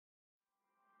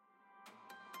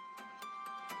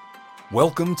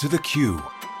Welcome to The Q,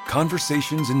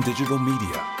 Conversations in Digital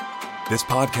Media. This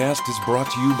podcast is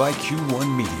brought to you by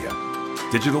Q1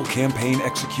 Media, digital campaign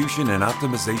execution and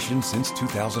optimization since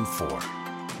 2004.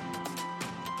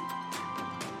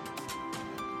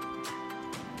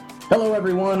 Hello,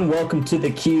 everyone. Welcome to The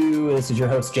Q. This is your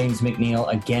host, James McNeil,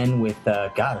 again with,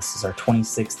 this is our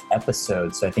 26th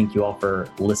episode. So I thank you all for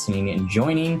listening and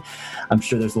joining. I'm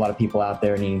sure there's a lot of people out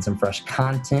there needing some fresh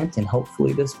content, and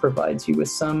hopefully this provides you with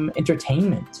some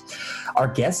entertainment. Our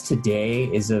guest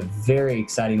today is a very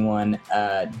exciting one,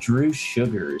 Drew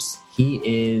Sugars. He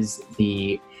is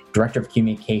the Director of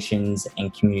Communications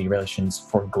and Community Relations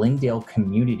for Glendale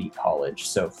Community College.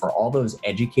 So for all those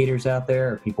educators out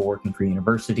there, or people working for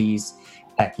universities,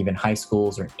 heck, even high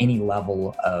schools or any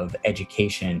level of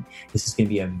education, this is going to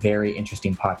be a very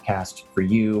interesting podcast for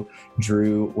you.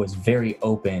 Drew was very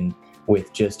open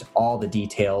with just all the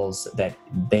details that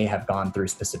they have gone through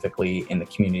specifically in the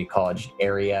community college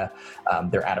area.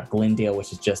 They're out of Glendale,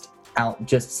 which is just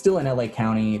still in LA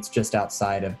County. It's just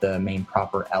outside of the main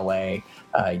proper LA.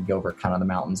 You go over kind of the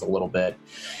mountains a little bit,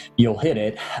 you'll hit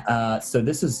it. So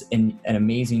this is an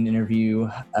amazing interview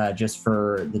just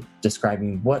for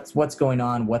describing what's going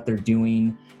on, what they're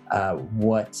doing,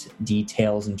 what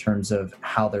details in terms of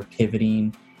how they're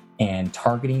pivoting and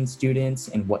targeting students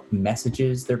and what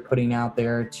messages they're putting out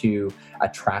there to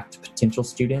attract potential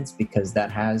students, because that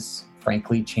has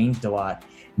frankly changed a lot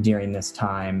during this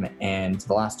time, and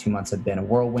the last 2 months have been a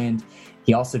whirlwind.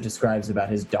 He also describes about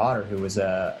his daughter, who was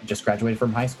just graduated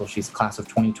from high school. She's class of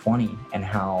 2020, and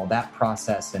how that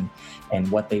process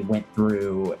and what they went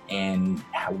through, and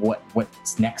what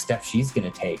next step she's going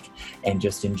to take, and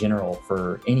just in general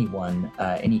for anyone,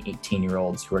 any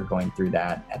 18-year-olds who are going through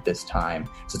that at this time.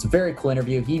 So it's a very cool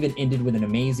interview. He even ended with an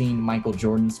amazing Michael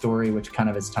Jordan story, which kind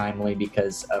of is timely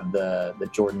because of the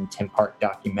Jordan Tim Park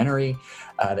documentary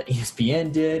that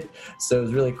ESPN did. So it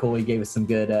was really cool. He gave us some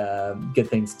good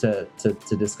things to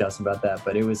discuss about that.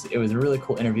 But it was a really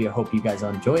cool interview. I hope you guys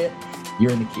enjoy it.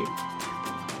 You're in the queue.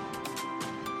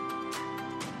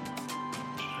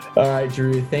 All right,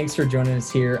 Drew, thanks for joining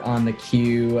us here on The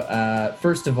Q.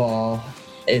 First of all,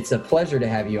 it's a pleasure to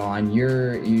have you on.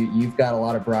 You've got a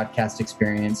lot of broadcast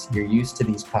experience. You're used to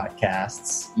these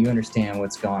podcasts. You understand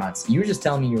what's going on. So you were just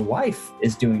telling me your wife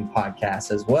is doing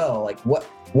podcasts as well. Like,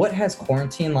 what has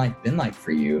quarantine life been like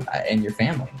for you and your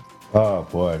family? Oh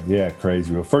boy, yeah,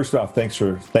 crazy. Well, first off, thanks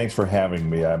for having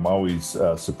me. I'm always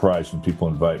surprised when people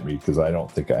invite me, because I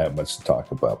don't think I have much to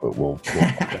talk about, but we'll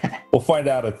find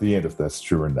out at the end if that's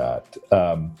true or not.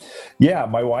 Yeah,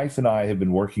 my wife and I have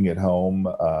been working at home.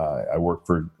 I work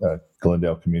for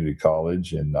Glendale Community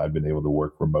College, and I've been able to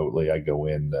work remotely. I go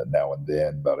in now and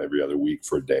then, about every other week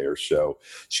for a day or so.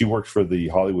 She works for the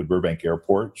Hollywood Burbank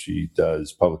Airport. She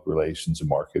does public relations and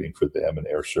marketing for them and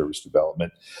air service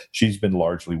development. She's been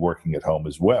largely working at home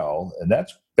as well, and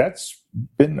that's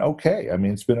been okay. I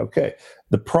mean, it's been okay.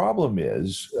 The problem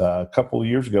is, a couple of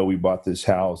years ago, we bought this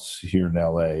house here in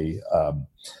LA,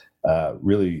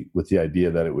 really with the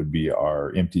idea that it would be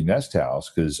our empty nest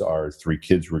house, because our 3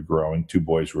 kids were growing. 2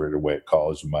 boys were away at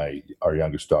college, and our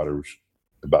youngest daughter was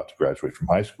about to graduate from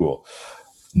high school.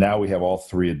 Now we have all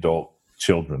 3 adult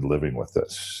children living with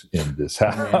us in this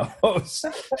house.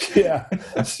 Yeah.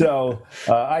 So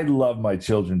I love my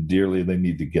children dearly. They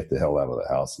need to get the hell out of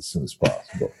the house as soon as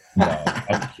possible. No,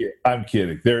 I'm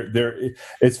kidding.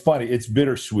 It's funny. It's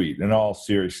bittersweet. In all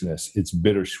seriousness, it's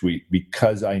bittersweet,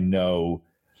 because I know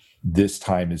this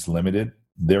time is limited.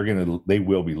 They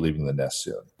will be leaving the nest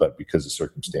soon, but because of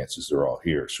circumstances, they're all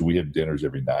here. So we have dinners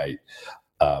every night.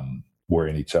 We're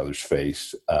in each other's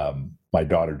face. My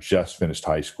daughter just finished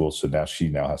high school, so now she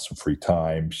has some free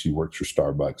time. She works for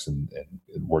Starbucks and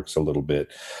works a little bit.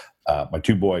 My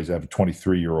 2 boys, I have a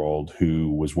 23-year-old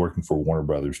who was working for Warner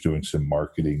Brothers doing some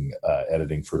marketing,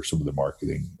 editing for some of the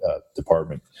marketing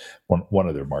department, one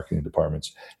of their marketing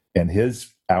departments, and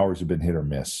his hours have been hit or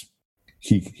miss.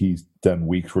 He's done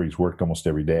weeks where he's worked almost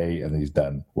every day, and he's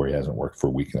done where he hasn't worked for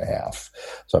a week and a half.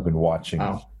 So I've been watching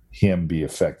him be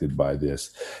affected by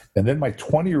this. And then my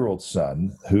 20-year-old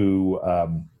son, who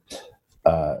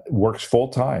works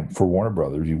full-time for Warner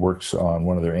Brothers. He works on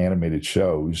one of their animated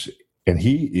shows, and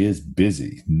he is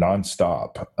busy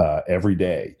nonstop every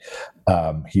day.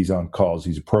 He's on calls.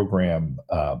 He's a program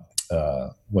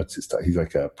what's his title? He's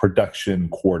like a production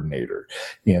coordinator.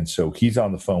 And so he's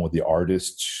on the phone with the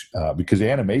artists because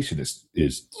animation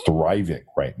is thriving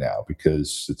right now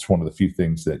because it's one of the few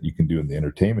things that you can do in the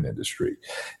entertainment industry.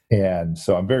 And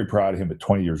so I'm very proud of him. At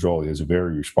 20 years old, he has a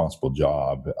very responsible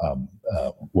job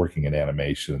working in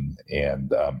animation.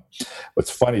 And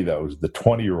what's funny, though, is the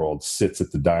 20-year-old sits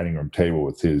at the dining room table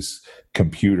with his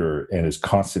computer and is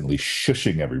constantly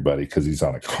shushing everybody because he's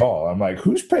on a call. I'm like,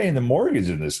 who's paying the mortgage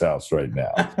in this house right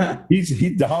now?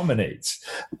 He dominates.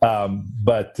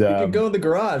 But he could go in the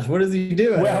garage. What does he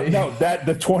do? Well, no, that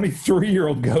the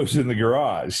 23-year-old goes in the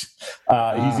garage.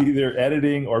 He's either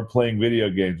editing or playing video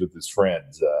games with his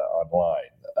friends online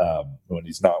when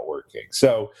he's not working.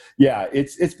 So yeah,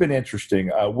 it's been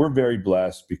interesting. We're very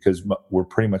blessed because we're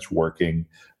pretty much working.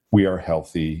 We are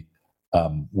healthy.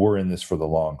 We're in this for the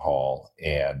long haul,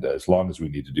 and as long as we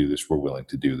need to do this, we're willing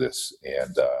to do this.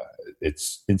 And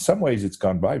it's in some ways it's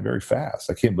gone by very fast.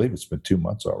 I can't believe it's been 2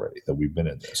 months already that we've been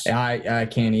in this. I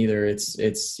can't either. It's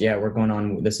we're going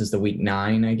on. This is the week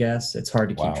 9, I guess. It's hard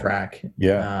to keep track.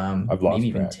 Yeah, I've lost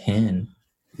maybe track. Even 10.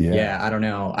 Yeah, I don't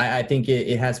know. I think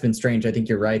it has been strange. I think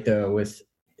you're right though with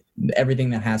everything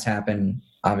that has happened.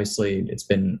 Obviously, it's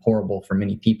been horrible for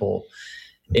many people.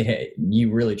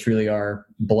 You really truly are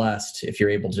blessed if you're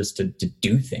able just to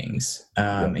do things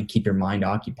and keep your mind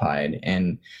occupied.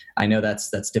 And I know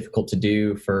that's difficult to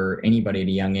do for anybody at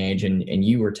a young age. And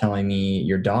you were telling me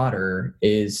your daughter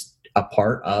is a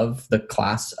part of the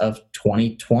class of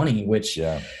 2020, which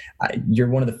you're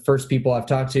one of the first people I've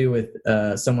talked to with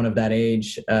someone of that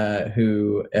age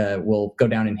who will go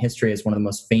down in history as one of the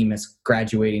most famous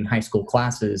graduating high school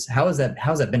classes. How's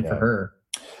that been for her?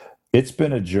 It's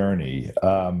been a journey,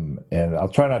 and I'll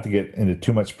try not to get into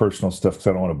too much personal stuff because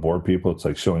I don't want to bore people. It's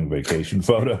like showing vacation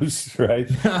photos, right?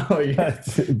 Oh, yeah.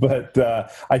 But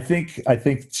I think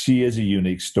she is a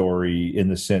unique story in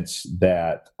the sense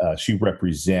that she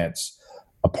represents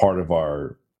a part of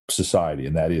our society,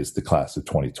 and that is the class of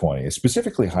 2020, and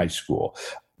specifically high school.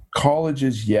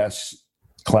 Colleges, yes,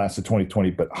 class of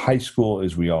 2020, but high school,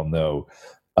 as we all know,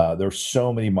 there's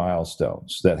so many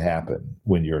milestones that happen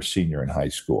when you're a senior in high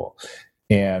school.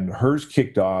 And hers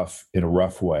kicked off in a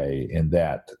rough way in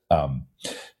that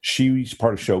she's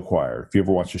part of show choir. If you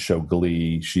ever watch the show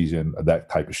Glee, she's in that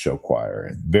type of show choir.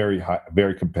 And very high,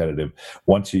 very competitive.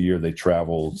 Once a year, they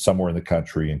travel somewhere in the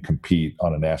country and compete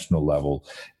on a national level.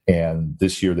 And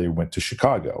this year, they went to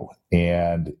Chicago.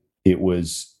 And it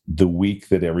was the week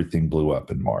that everything blew up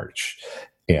in March.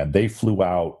 And they flew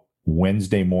out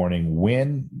Wednesday morning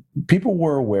when people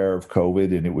were aware of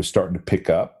COVID and it was starting to pick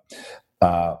up.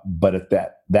 But at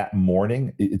that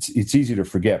morning, it's easy to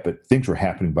forget, but things were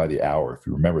happening by the hour. If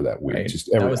you remember that week, right.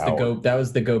 Just every hour. That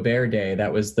was the Gobert day.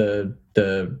 That was the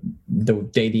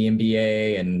day the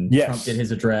NBA and Trump did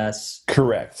his address.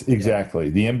 Correct. Exactly.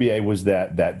 Yeah. The NBA was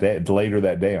that day, later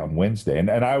that day on Wednesday. And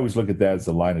I always look at that as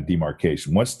the line of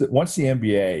demarcation. Once the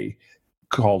NBA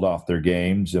called off their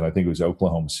games, and I think it was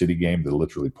Oklahoma City game that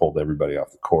literally pulled everybody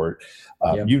off the court.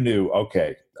 You knew,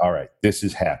 okay, all right, this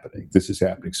is happening.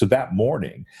 So that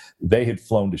morning, they had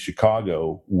flown to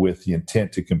Chicago with the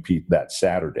intent to compete that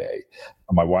Saturday.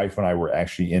 My wife and I were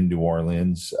actually in New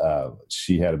Orleans.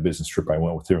 She had a business trip. I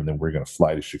went with her, and then we were going to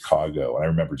fly to Chicago. And I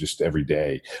remember just every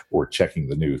day we're checking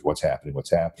the news, what's happening.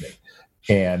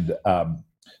 And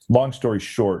long story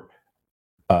short,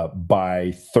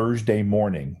 by Thursday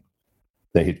morning,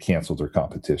 they had canceled their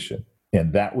competition.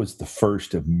 And that was the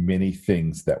first of many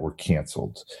things that were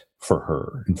canceled for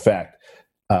her. In fact,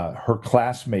 her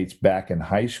classmates back in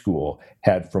high school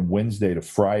had from Wednesday to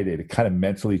Friday to kind of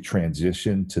mentally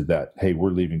transition to that, hey, we're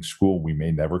leaving school, we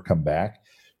may never come back.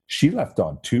 She left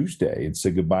on Tuesday and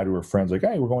said goodbye to her friends, like,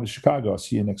 hey, we're going to Chicago. I'll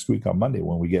see you next week on Monday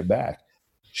when we get back.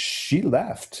 She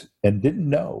left and didn't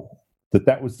know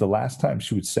that was the last time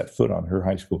she would set foot on her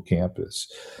high school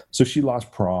campus. So she lost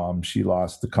prom, she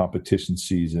lost the competition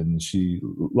season, she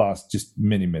lost just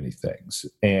many, many things.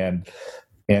 And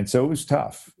so it was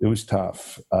tough.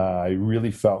 I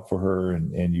really felt for her,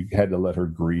 and you had to let her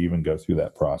grieve and go through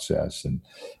that process. And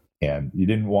I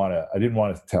didn't want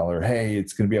to tell her, hey,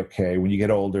 it's going to be okay. When you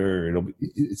get older,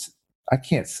 I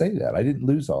can't say that. I didn't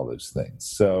lose all those things.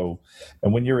 So,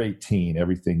 and when you're 18,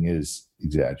 everything is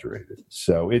exaggerated.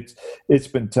 So it's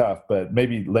been tough, but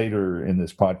maybe later in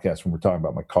this podcast, when we're talking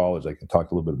about my college, I can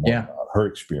talk a little bit more about her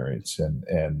experience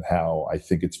and how I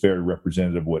think it's very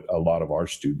representative of what a lot of our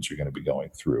students are going to be going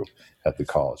through at the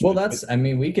college. Well,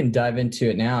 we can dive into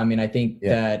it now. I mean, I think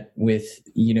that with,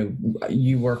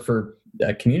 you work for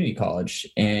a community college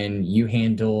and you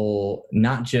handle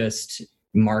not just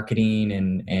marketing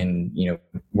and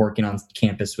working on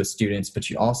campus with students, but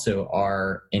you also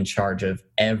are in charge of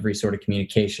every sort of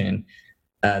communication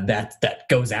that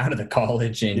goes out of the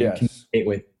college, and you communicate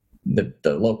with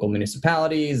the local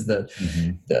municipalities,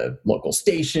 the local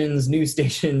stations, news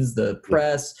stations, the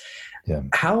press. Yeah.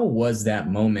 How was that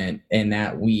moment in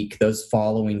that week, those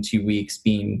following 2 weeks,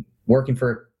 working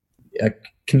for a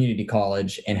community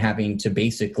college and having to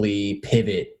basically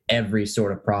pivot every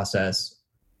sort of process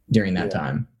during that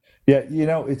time? Yeah,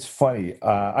 it's funny.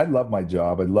 I love my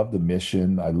job. I love the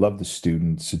mission. I love the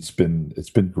students. It's been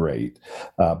great.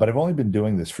 But I've only been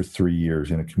doing this for 3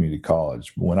 years in a community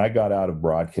college. When I got out of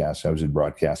broadcast, I was in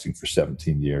broadcasting for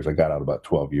 17 years. I got out about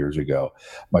 12 years ago.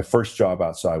 My first job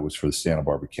outside was for the Santa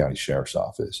Barbara County Sheriff's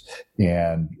Office,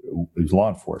 and it was law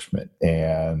enforcement,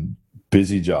 and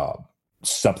busy job.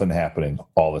 Something happening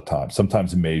all the time,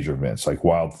 sometimes major events like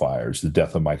wildfires, the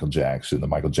death of Michael Jackson, the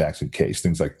Michael Jackson case,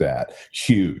 things like that.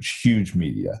 Huge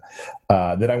media.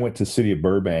 Then I went to the city of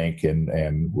Burbank, and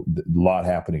a lot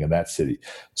happening in that city.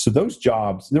 So those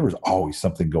jobs, there was always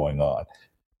something going on.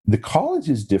 The college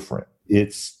is different.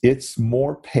 It's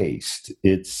more paced.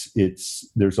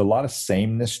 There's a lot of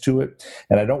sameness to it.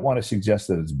 And I don't want to suggest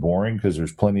that it's boring, because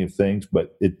there's plenty of things,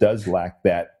 but it does lack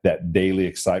that daily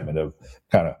excitement of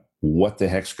kind of, what the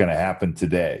heck's going to happen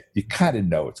today? You kind of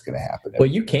know it's going to happen. Well,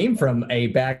 you came from a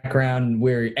background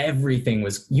where everything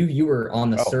was, you were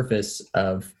on the surface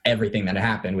of everything that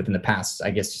happened within the past, I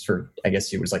guess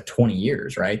it was like 20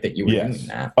 years, right? That you were doing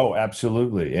that. Oh,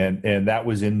 absolutely. And that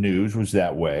was in news, was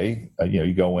that way.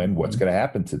 You go in, what's going to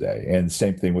happen today? And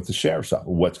same thing with the sheriff's office.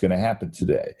 What's going to happen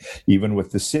today? Even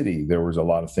with the city, there was a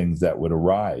lot of things that would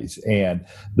arise. And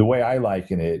the way I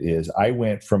liken it is, I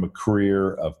went from a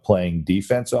career of playing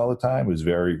defense all the time. It was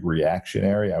very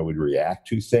reactionary. I would react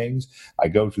to things. I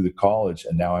go to the college,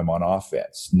 and now I'm on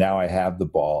offense. Now I have the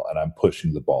ball, and I'm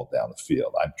pushing the ball down the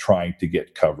field. I'm trying to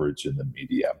get coverage in the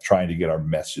media. I'm trying to get our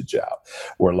message out.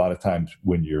 Where a lot of times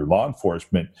when you're law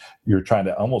enforcement, you're trying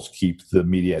to almost keep the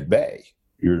media at bay.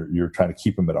 You're trying to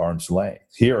keep them at arm's length.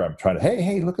 Here, I'm trying to,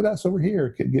 hey, look at us over here.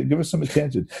 Give us some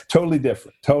attention. Totally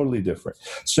different.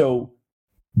 So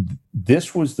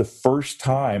this was the first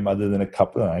time, other than a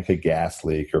couple, like a gas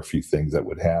leak or a few things that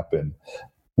would happen,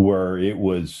 where it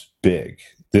was big.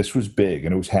 This was big,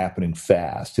 and it was happening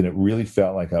fast, and it really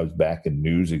felt like I was back in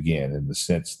news again, in the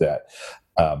sense that,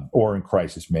 or in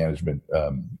crisis management,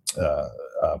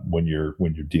 when you're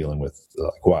dealing with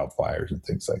wildfires and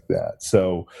things like that.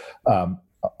 So,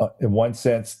 in one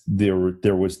sense, there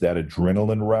was that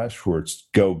adrenaline rush where it's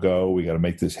go, we got to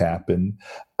make this happen.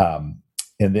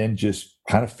 And then just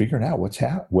kind of figuring out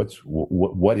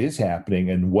what is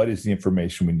happening, and what is the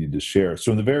information we need to share.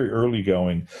 So in the very early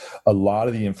going, a lot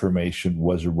of the information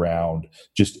was around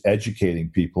just educating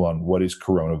people on what is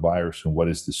coronavirus and what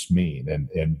does this mean.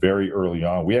 And very early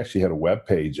on, we actually had a web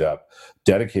page up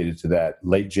dedicated to that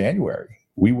late January.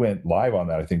 We went live on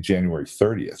that, I think, January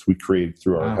 30th. We created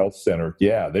through our health center.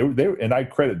 Yeah, they were, and I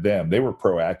credit them. They were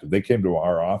proactive. They came to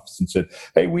our office and said,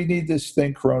 hey, we need this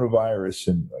thing, coronavirus.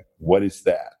 And like, what is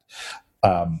that?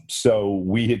 So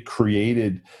we had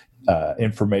created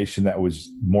information that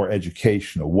was more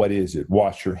educational. What is it?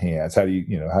 Wash your hands.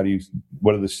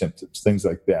 What are the symptoms? Things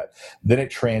like that. Then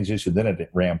it transitioned. Then it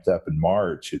ramped up in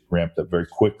March. It ramped up very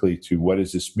quickly to, what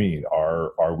does this mean?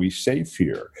 Are we safe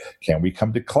here? Can we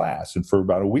come to class? And for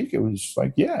about a week, it was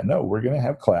like, yeah, no, we're going to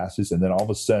have classes. And then all of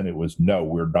a sudden it was, no,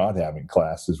 we're not having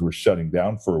classes. We're shutting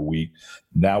down for a week.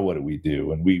 Now what do we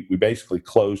do? And we basically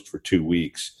closed for 2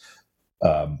 weeks.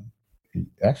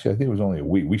 Actually, I think it was only a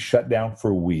week. We shut down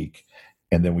for a week,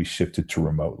 and then we shifted to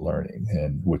remote learning,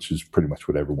 and which is pretty much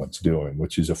what everyone's doing,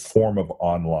 which is a form of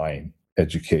online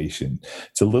education.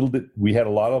 It's a little bit, we had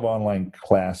a lot of online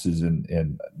classes,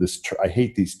 and this, I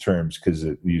hate these terms because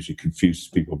it usually confuses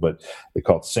people, but they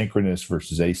call it synchronous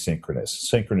versus asynchronous.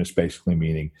 Synchronous basically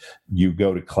meaning you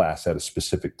go to class at a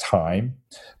specific time,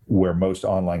 where most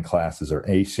online classes are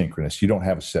asynchronous. You don't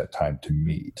have a set time to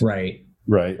meet.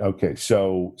 Right. Okay.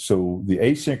 So the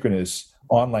asynchronous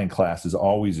online classes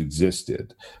always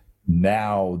existed.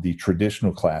 Now the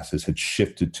traditional classes had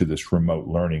shifted to this remote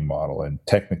learning model, and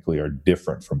technically are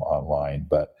different from online,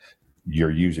 but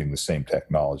you're using the same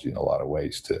technology in a lot of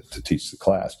ways to teach the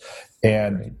class.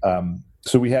 And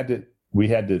so we had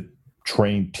to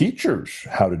train teachers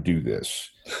how to do this.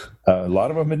 A lot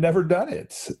of them had never done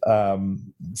it.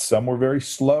 Some were very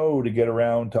slow to get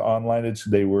around to online.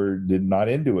 They did not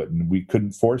into it, and we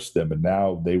couldn't force them. And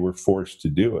now they were forced to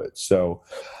do it. So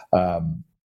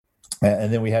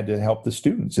And then we had to help the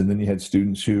students. And then you had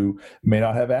students who may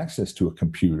not have access to a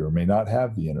computer, may not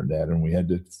have the internet, and we had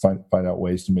to find out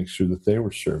ways to make sure that they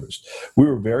were serviced. We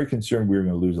were very concerned we were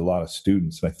going to lose a lot of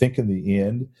students. And I think in the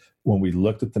end, when we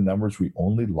looked at the numbers, we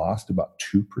only lost about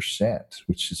 2%,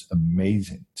 which is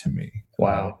amazing to me.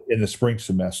 Wow. In the spring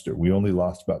semester, we only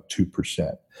lost about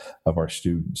 2% of our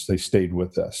students. They stayed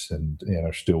with us and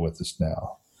are still with us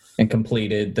now. And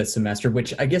completed the semester,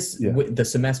 which I guess the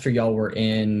semester y'all were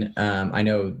in, I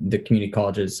know the community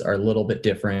colleges are a little bit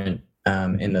different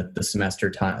in the semester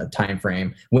time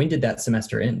frame. When did that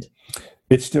semester end?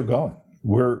 It's still going.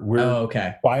 We're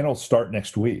okay. Finals start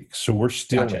next week, so we're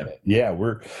still in it. Yeah,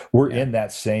 we're in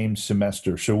that same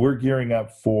semester. So we're gearing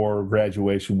up for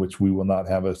graduation, which we will not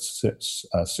have a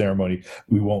ceremony.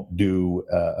 We won't do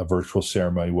a virtual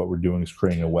ceremony. What we're doing is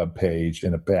creating a web page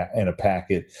and a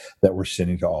packet that we're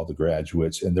sending to all the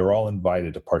graduates, and they're all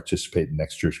invited to participate in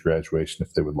next year's graduation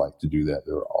if they would like to do that.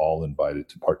 They're all invited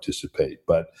to participate,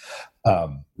 but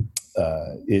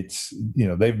it's,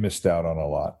 they've missed out on a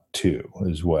lot too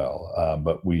as well.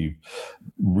 But we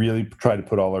really try to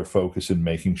put all our focus in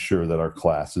making sure that our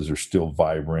classes are still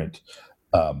vibrant,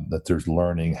 that there's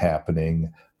learning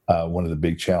happening. One of the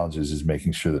big challenges is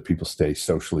making sure that people stay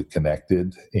socially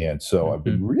connected. And so I've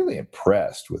been really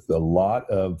impressed with a lot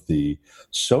of the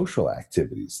social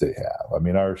activities they have. I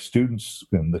mean, our students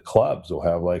in the clubs will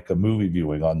have like a movie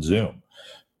viewing on Zoom,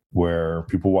 where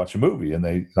people watch a movie and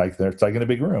it's like in a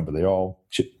big room, but they all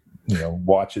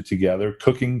watch it together.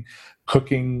 Cooking,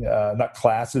 not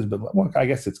classes, but I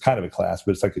guess it's kind of a class,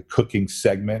 but it's like a cooking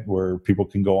segment where people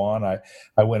can go on.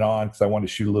 I went on because I wanted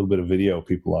to shoot a little bit of video of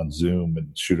people on Zoom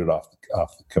and shoot it off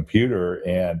the computer,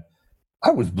 and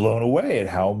I was blown away at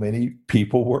how many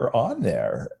people were on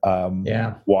there,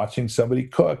 watching somebody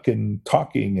cook and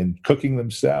talking and cooking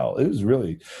themselves. It's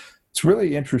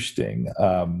really interesting.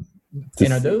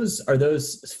 And are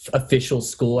those official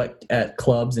school at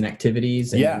clubs and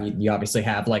activities? And you obviously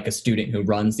have like a student who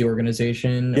runs the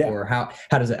organization, or how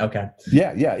does it? Okay.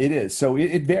 Yeah, it is. So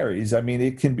it varies. I mean,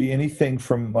 it can be anything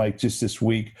from like just this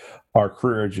week, our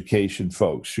career education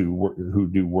folks who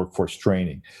do workforce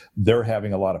training, they're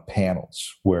having a lot of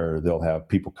panels where they'll have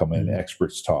people come in,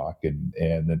 experts talk, and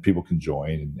then people can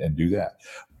join and do that.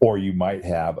 Or you might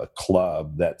have a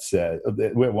club that says,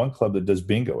 we have one club that does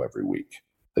bingo every week.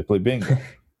 They play bingo.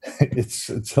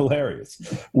 It's hilarious.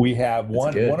 We have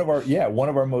one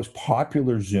of our most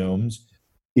popular Zooms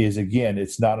is, again,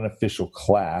 it's not an official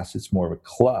class. It's more of a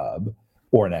club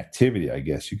or an activity, I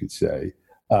guess you could say.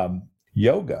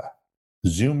 Yoga,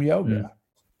 Zoom yoga.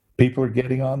 People are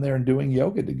getting on there and doing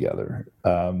yoga together.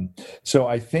 So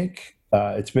I think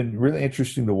it's been really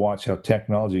interesting to watch how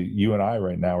technology, you and I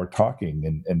right now are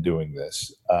talking and doing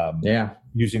this.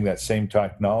 Using that same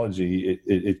technology,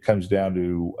 it comes down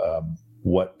to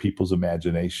what people's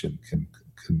imagination can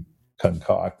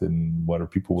concoct and what are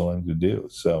people willing to do.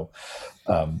 So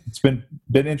it's been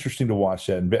interesting to watch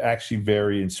that, and actually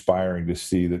very inspiring to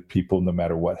see that people, no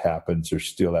matter what happens, there's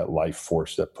still that life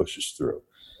force that pushes through.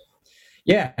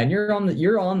 Yeah, and you're on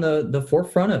the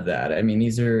forefront of that. I mean,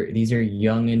 these are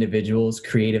young individuals,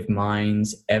 creative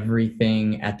minds,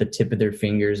 everything at the tip of their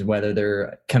fingers, whether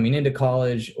they're coming into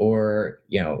college or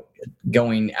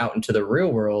going out into the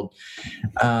real world.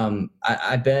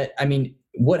 I bet. I mean,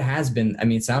 what has been? I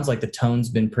mean, it sounds like the tone's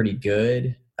been pretty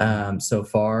good so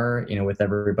far. With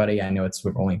everybody, I know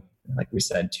we're only, like we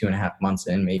said, 2.5 months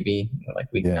in, maybe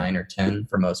like week 9 or 10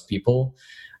 for most people.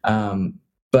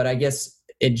 But I guess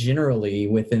it generally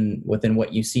within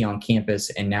what you see on campus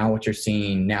and now what you're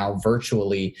seeing now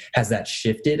virtually, has that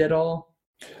shifted at all?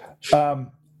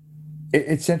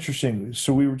 It's interesting.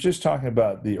 So we were just talking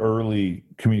about the early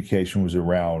communication was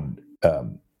around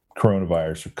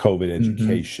coronavirus or COVID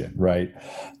education, right?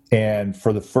 And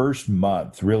for the first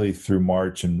month, really through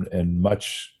March and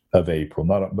much of April,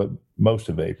 but most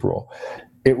of April,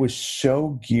 it was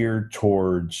so geared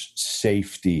towards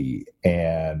safety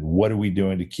and what are we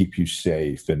doing to keep you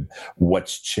safe and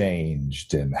what's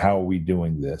changed and how are we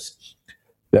doing this,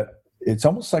 that it's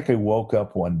almost like I woke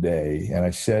up one day and I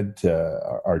said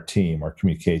to our team, our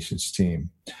communications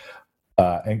team,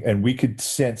 and we could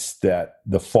sense that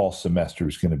the fall semester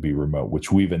is going to be remote,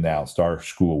 which we've announced our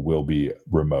school will be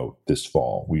remote this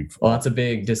fall. Well, that's a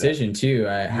big decision too.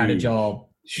 How did y'all?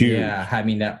 Huge. Yeah, I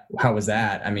mean how was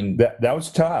that? I mean, that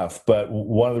was tough, but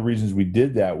one of the reasons we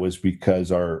did that was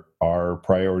because our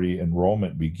priority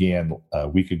enrollment began a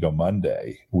week and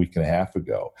a half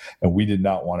ago, and we did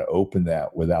not want to open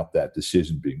that without that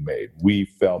decision being made. We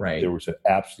felt there was an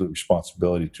absolute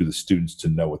responsibility to the students to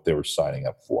know what they were signing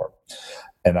up for.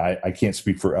 and I can't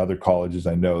speak for other colleges.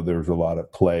 I know there's a lot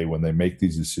at play when they make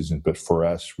these decisions, but for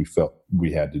us, we felt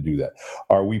we had to do that.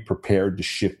 Are we prepared to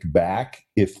shift back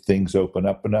if things open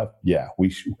up enough? Yeah,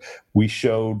 we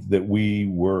showed that we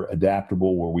were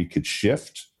adaptable where we could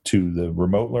shift to the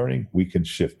remote learning. We can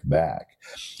shift back.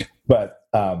 But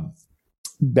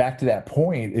back to that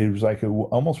point, it was like I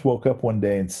almost woke up one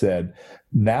day and said,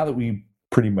 now that we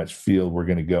pretty much feel we're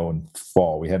going to go in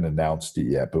fall. We hadn't announced it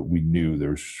yet, but we knew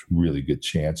there's really good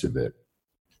chance of it.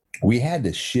 We had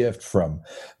to shift from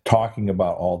talking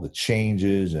about all the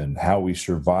changes and how we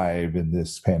survive in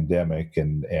this pandemic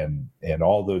and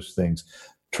all those things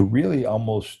to really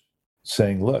almost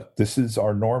saying, look, this is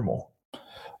our normal.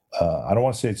 I don't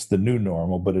want to say it's the new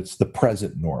normal, but it's the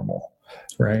present normal.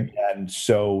 Right. And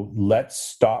so let's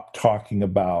stop talking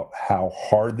about how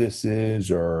hard this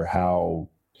is or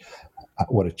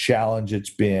what a challenge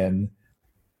it's been.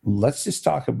 Let's just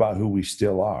talk about who we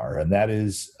still are. And that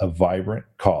is a vibrant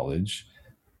college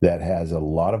that has a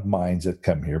lot of minds that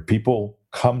come here. People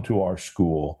come to our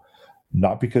school,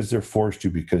 not because they're forced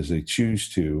to, because they choose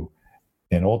to,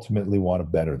 and ultimately want to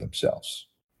better themselves.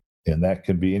 And that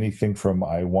can be anything from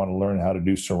I want to learn how to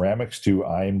do ceramics to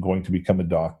I am going to become a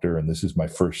doctor, and this is my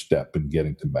first step in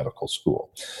getting to medical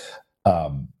school.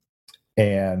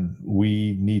 And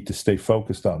we need to stay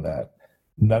focused on that.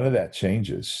 None of that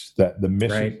changes. That the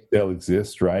mission still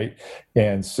exists, right?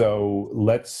 And so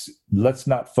let's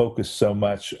not focus so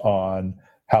much on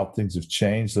how things have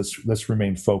changed. Let's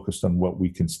remain focused on what we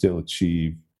can still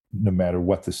achieve, no matter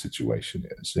what the situation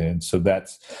is. And so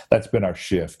that's been our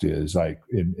shift. Is like,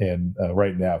 and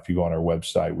right now, if you go on our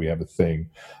website, we have a thing.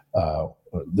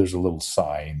 There's a little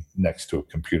sign next to a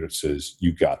computer that says,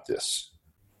 "You got this."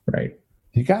 Right.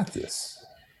 You got this.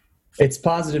 It's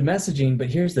positive messaging, but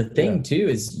here's the thing too,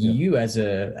 is you as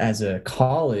a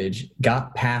college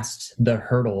got past the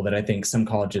hurdle that I think some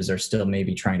colleges are still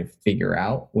maybe trying to figure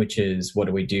out, which is what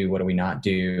do we do? What do we not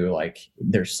do? Like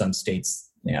there's some states,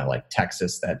 like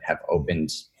Texas that have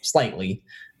opened slightly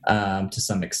to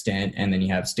some extent. And then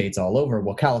you have states all over.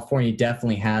 Well, California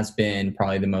definitely has been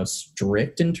probably the most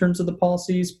strict in terms of the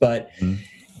policies, but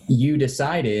you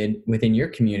decided within your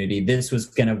community, this was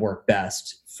going to work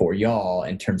best for y'all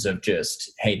in terms of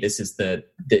just, hey, this is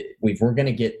we're going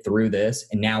to get through this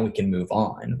and now we can move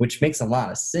on, which makes a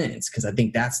lot of sense. Cause I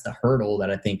think that's the hurdle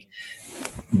that I think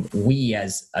we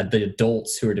as the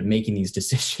adults who are making these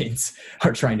decisions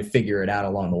are trying to figure it out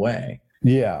along the way.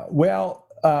 Yeah. Well,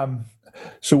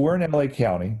 so we're in LA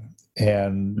County,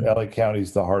 and LA County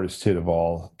is the hardest hit of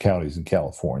all counties in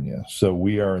California. So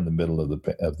we are in the middle of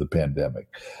the pandemic.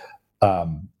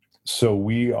 So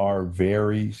we are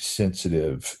very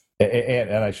sensitive.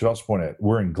 And I should also point out,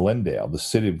 we're in Glendale, the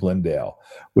city of Glendale,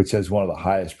 which has one of the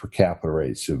highest per capita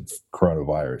rates of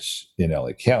coronavirus in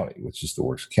LA County, which is the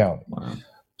worst county. Wow.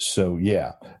 So,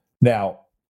 yeah. Now,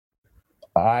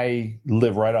 I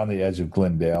live right on the edge of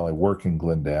Glendale. I work in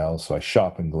Glendale, so I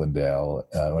shop in Glendale.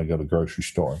 I go to the grocery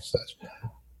store and such.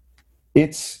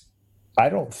 I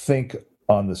don't think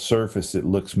on the surface it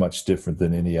looks much different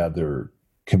than any other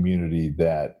community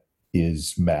that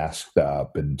is masked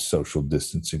up and social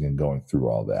distancing and going through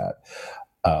all that.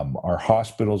 Our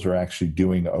hospitals are actually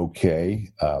doing okay.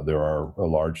 There are a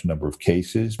large number of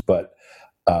cases, but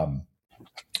I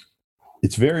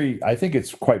think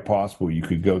it's quite possible you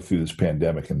could go through this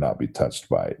pandemic and not be touched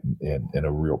by it in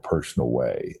a real personal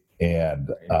way. And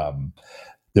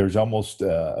there's almost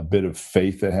a bit of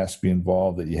faith that has to be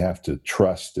involved, that you have to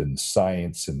trust in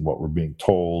science and what we're being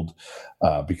told,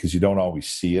 because you don't always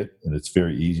see it. And it's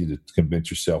very easy to convince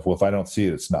yourself, well, if I don't see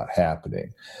it, it's not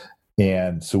happening.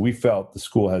 And so we felt the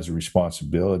school has a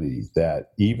responsibility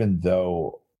that even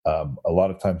though a lot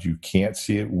of times you can't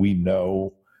see it, we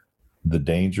know the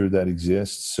danger that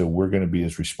exists. So we're going to be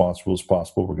as responsible as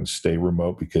possible. We're going to stay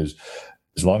remote, because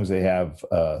as long as they have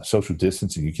social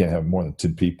distancing, you can't have more than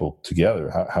 10 people together.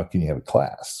 How can you have a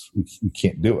class? We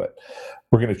can't do it.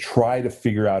 We're going to try to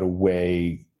figure out a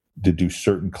way to do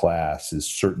certain classes,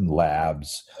 certain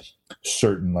labs,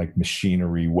 certain like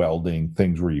machinery, welding,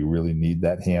 things where you really need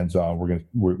that hands-on.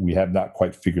 We have not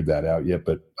quite figured that out yet,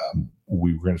 but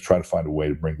we're going to try to find a way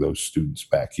to bring those students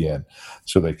back in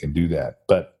so they can do that.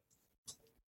 But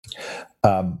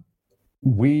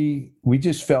we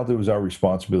just felt it was our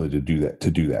responsibility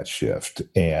to do that shift,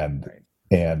 and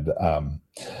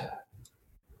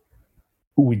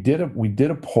we did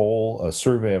a poll, a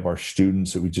survey of our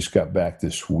students that we just got back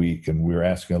this week, and we were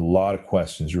asking a lot of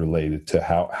questions related to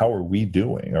how are we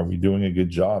doing? Are we doing a good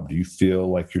job? Do you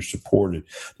feel like you're supported?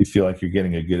 Do you feel like you're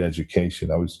getting a good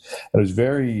education? I was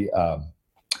very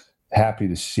happy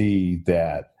to see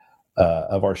that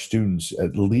of our students,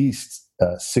 at least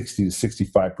 60 to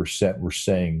 65% were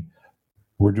saying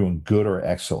we're doing good or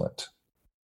excellent,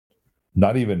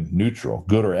 not even neutral,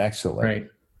 good or excellent. Right.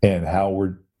 And how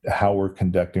we're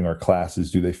conducting our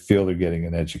classes. Do they feel they're getting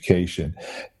an education?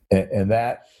 And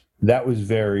that was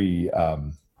very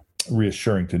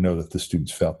reassuring to know that the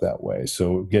students felt that way.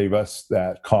 So it gave us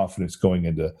that confidence going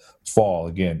into fall.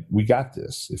 Again, we got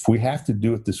this. If we have to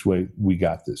do it this way, we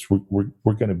got this. We're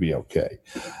going to be okay.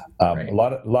 Right. A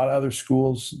lot of other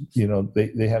schools,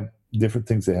 they have different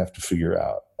things they have to figure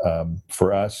out.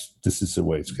 For us, this is the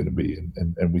way it's going to be,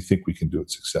 and we think we can do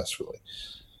it successfully.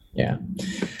 Yeah.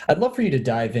 I'd love for you to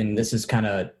dive in. This is kind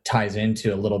of ties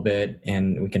into a little bit,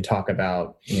 and we can talk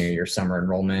about your summer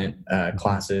enrollment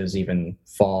classes, even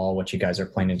fall, what you guys are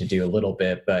planning to do a little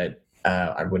bit. But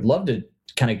I would love to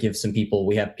kind of give some people,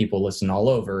 we have people listen all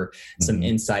over, some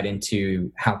insight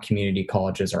into how community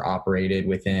colleges are operated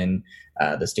within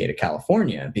the state of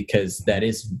California, because that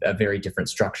is a very different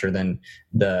structure than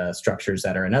the structures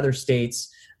that are in other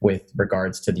states with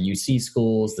regards to the UC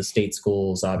schools, the state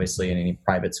schools, obviously, and any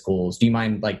private schools. Do you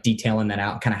mind detailing that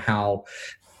out, kind of how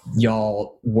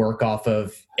y'all work off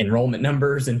of enrollment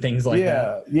numbers and things like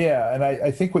that? Yeah. And I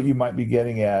think what you might be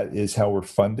getting at is how we're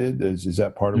funded. Is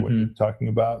that part of what you're talking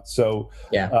about? So,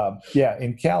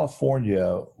 in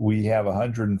California, we have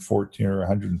 114 or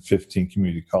 115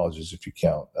 community colleges, if you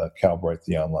count Calbright,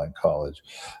 the online college.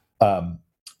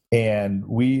 And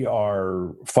we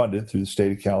are funded through the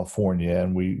state of California,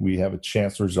 and we have a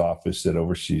chancellor's office that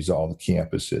oversees all the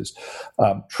campuses.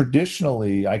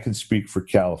 Traditionally, I can speak for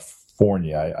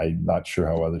California. I'm not sure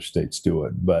how other states do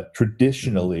it, but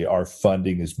traditionally, our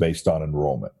funding is based on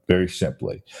enrollment, very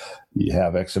simply. You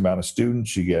have X amount of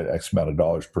students, you get X amount of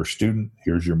dollars per student,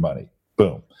 here's your money,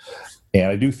 boom. And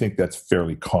I do think that's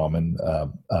fairly common,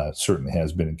 certainly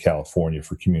has been in California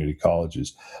for community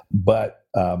colleges. But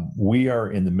we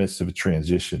are in the midst of a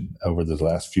transition over the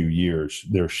last few years.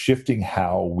 They're shifting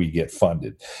how we get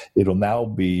funded. It'll now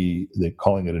be, they're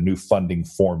calling it a new funding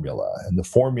formula. And the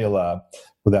formula,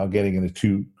 without getting into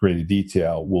too great a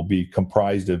detail, will be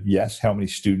comprised of, yes, how many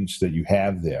students that you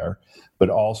have there, but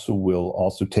also will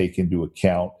also take into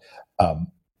account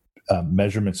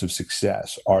measurements of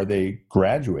success. Are they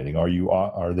graduating?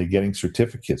 Are they getting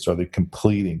certificates? Are they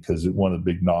completing? Because one of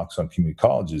the big knocks on community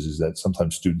colleges is that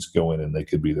sometimes students go in and they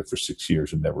could be there for 6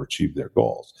 years and never achieve their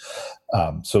goals.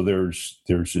 So there's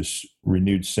this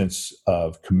renewed sense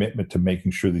of commitment to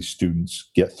making sure these students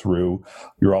get through.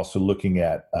 You're also looking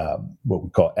at what we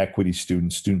call equity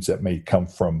students that may come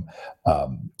from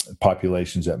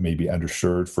populations that may be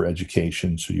underserved for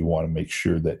education. So you want to make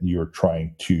sure that you're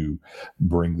trying to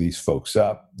bring these folks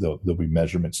up. There'll be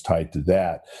measurements tied to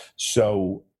that.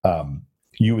 So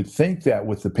you would think that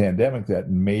with the pandemic that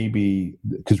maybe,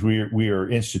 because we are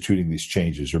instituting these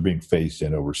changes, are being phased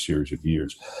in over a series of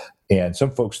years. And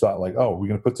some folks thought we're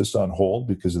going to put this on hold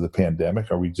because of the pandemic.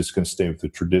 Are we just going to stay with the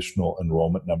traditional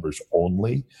enrollment numbers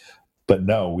only? But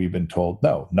no, we've been told,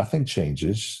 no, nothing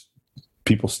changes.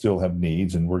 People still have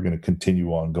needs, and we're going to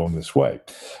continue on going this way.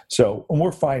 So, and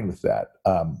we're fine with that.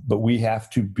 But we have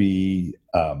to be,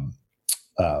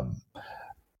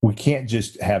 we can't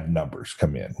just have numbers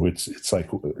come in. It's like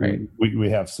right. we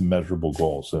have some measurable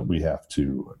goals that we have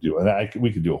to do. And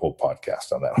we could do a whole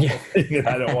podcast on that. Yeah.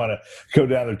 I don't want to go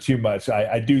down there too much.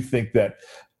 I do think that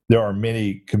there are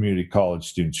many community college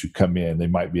students who come in, they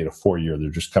might be at a 4-year, they're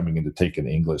just coming in to take an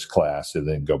English class and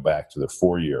then go back to their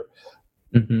 4-year.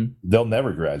 They'll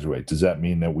never graduate. Does that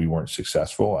mean that we weren't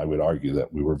successful? I would argue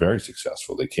that we were very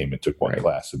successful. They came and took one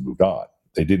class and moved on.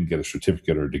 They didn't get a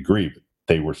certificate or a degree, but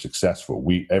they were successful.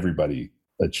 Everybody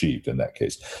achieved in that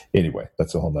case. Anyway,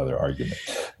 that's a whole nother argument.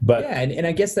 But yeah, and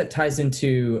I guess that ties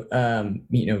into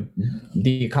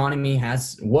the economy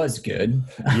was good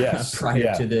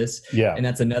prior to this. Yeah. And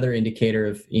that's another indicator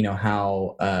of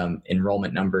how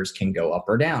enrollment numbers can go up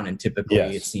or down. And typically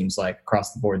it seems like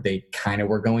across the board they kind of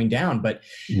were going down. But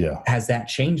has that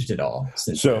changed at all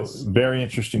since this? Very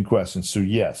interesting question. So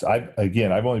yes, I've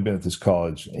only been at this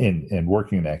college and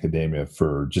working in academia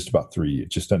for just about 3 years,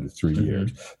 just under 3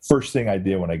 years. First thing I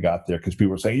did when I got there, because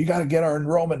people were saying, you got to get our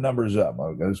enrollment numbers up.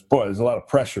 There's a lot of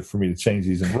pressure for me to change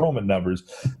these enrollment numbers.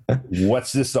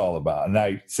 What's this all about? And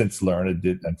I since learned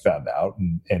and found out.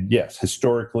 And yes,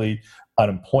 historically,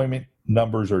 unemployment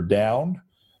numbers are down.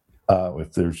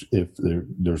 If there's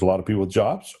a lot of people with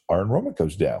jobs, our enrollment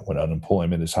goes down. When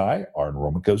unemployment is high, our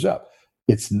enrollment goes up.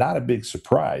 It's not a big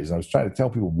surprise. I was trying to tell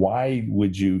people, why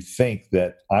would you think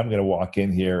that I'm going to walk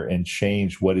in here and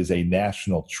change what is a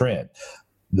national trend?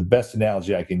 The best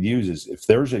analogy I can use is if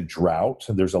there's a drought,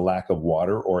 there's a lack of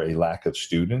water or a lack of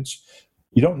students,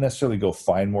 you don't necessarily go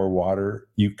find more water.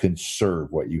 You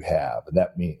conserve what you have.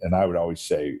 And I would always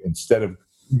say, instead of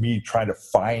me trying to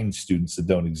find students that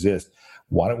don't exist,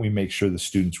 why don't we make sure the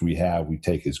students we have, we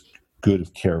take as good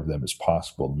of care of them as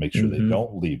possible to make sure they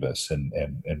don't leave us,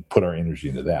 and put our energy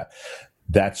into that.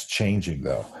 That's changing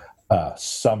though. Our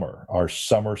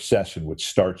summer session, which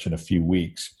starts in a few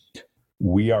weeks,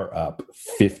 we are up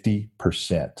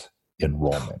 50%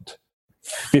 enrollment.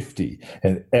 50.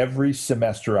 And every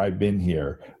semester I've been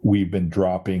here, we've been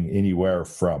dropping anywhere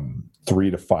from 3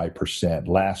 to 5%.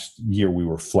 Last year we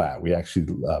were flat. We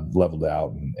actually leveled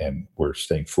out and we're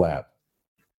staying flat.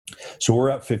 So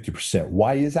we're up 50%.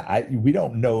 Why is that? We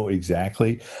don't know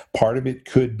exactly. Part of it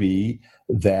could be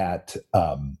that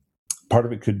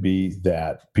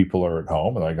people are at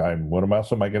home and like, what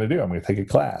else am I going to do? I'm going to take a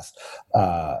class.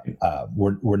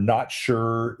 We're not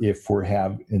sure if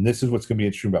and this is what's going to be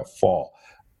interesting about fall.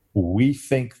 We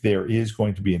think there is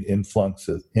going to be an influx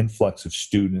of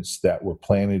students that were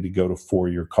planning to go to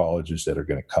four-year colleges that are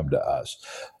going to come to us.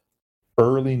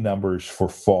 Early numbers for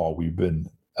fall, we've been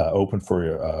open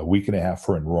for a week and a half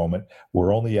for enrollment.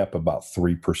 We're only up about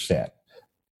 3%,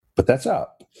 but that's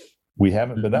up. We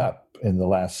haven't been up in the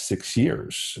last 6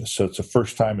 years. So it's the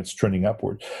first time it's trending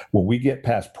upward. When we get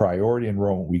past priority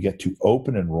enrollment, we get to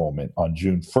open enrollment on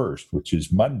June 1st, which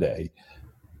is Monday.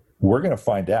 We're going to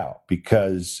find out,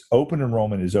 because open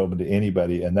enrollment is open to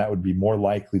anybody, and that would be more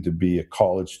likely to be a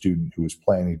college student who is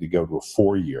planning to go to a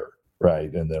 4-year,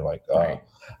 right? And they're like, right.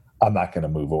 I'm not going to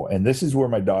move away. And this is where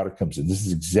my daughter comes in. This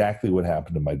is exactly what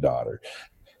happened to my daughter.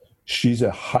 She's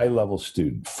a high-level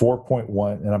student,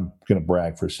 4.1, and I'm going to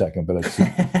brag for a second, but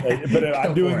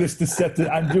I'm doing this to set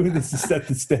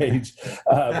the stage.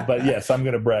 But yes, I'm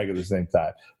going to brag at the same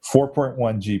time. 4.1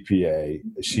 GPA.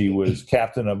 She was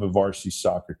captain of a varsity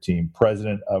soccer team,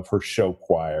 president of her show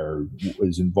choir,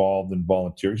 was involved in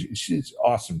volunteering. She's an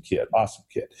awesome kid.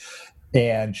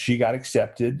 And she got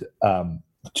accepted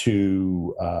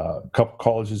to a couple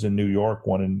colleges in New York,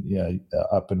 one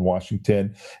up in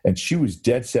Washington, and she was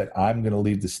dead set, I'm going to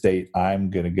leave the state.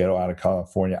 I'm going to get out of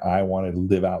California. I want to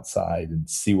live outside and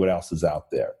see what else is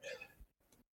out there.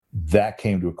 That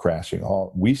came to a crashing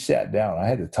halt. We sat down. I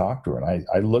had to talk to her, and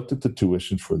I looked at the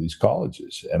tuitions for these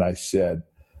colleges, and I said,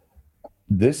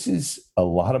 this is a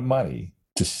lot of money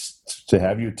to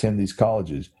have you attend these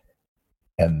colleges,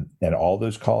 and all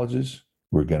those colleges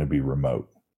were going to be remote.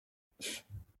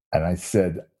 And I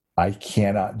said, I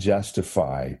cannot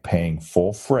justify paying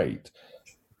full freight,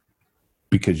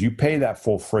 because you pay that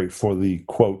full freight for the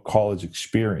quote college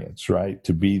experience, right?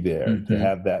 To be there, to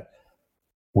have that.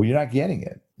 Well, you're not getting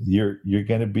it. You're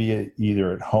going to be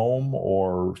either at home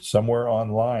or somewhere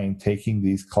online taking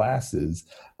these classes.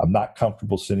 I'm not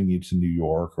comfortable sending you to New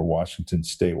York or Washington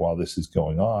State while this is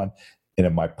going on. And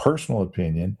in my personal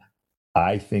opinion,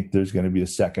 I think there's going to be a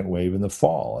second wave in the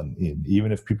fall. And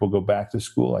even if people go back to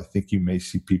school, I think you may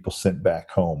see people sent back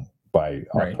home by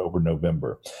October,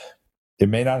 November. It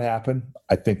may not happen.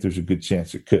 I think there's a good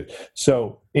chance it could.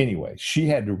 So anyway, she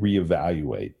had to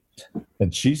reevaluate.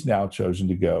 And she's now chosen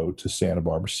to go to Santa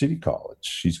Barbara City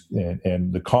College.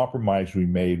 And the compromise we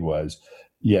made was,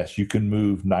 yes, you can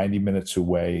move 90 minutes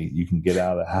away. You can get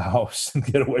out of the house and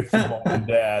get away from mom and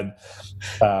dad.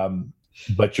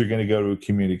 But you're going to go to a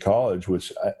community college,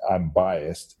 which I'm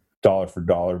biased, dollar for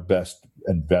dollar, best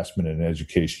investment in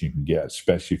education you can get,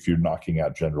 especially if you're knocking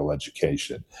out general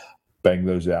education. Bang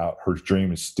those out. Her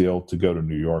dream is still to go to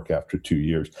New York after 2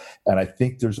 years. And I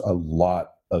think there's a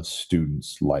lot of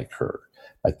students like her.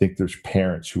 I think there's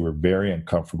parents who are very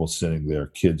uncomfortable sending their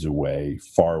kids away,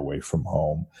 far away from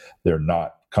home. They're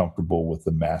not comfortable with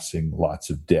amassing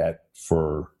lots of debt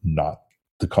for not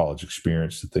the college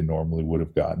experience that they normally would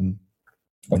have gotten.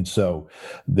 And so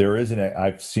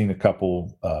I've seen a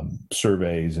couple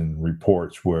surveys and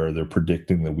reports where they're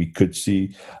predicting that we could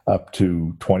see up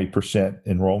to 20%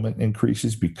 enrollment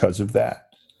increases because of that.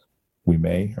 We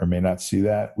may or may not see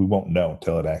that. We won't know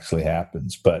until it actually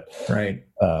happens. But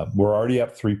we're already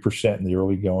up 3% in the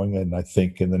early going, and I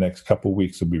think in the next couple of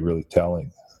weeks will be really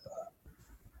telling.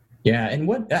 Yeah, and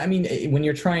when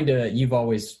you're you've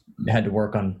always had to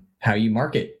work on how you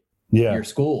market your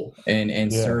school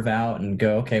and serve out and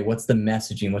go, okay, what's the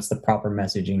messaging? What's the proper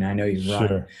messaging? I know you've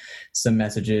run some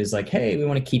messages like, hey, we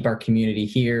want to keep our community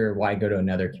here. Why go to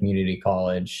another community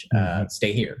college?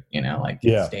 Stay here,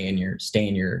 stay in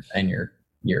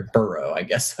your borough, I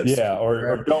guess. So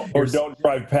or don't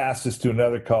drive past us to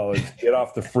another college. Get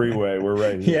off the freeway. We're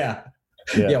right here.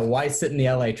 Yeah, why sit in the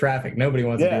LA traffic? Nobody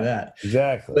wants to do that.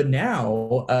 Exactly. But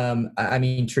now, I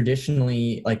mean,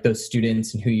 traditionally, like those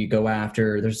students and who you go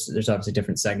after, there's obviously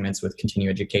different segments with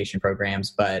continuing education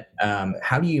programs. But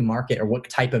how do you market, or what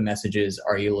type of messages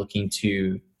are you looking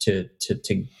to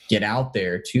get out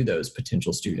there to those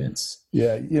potential students?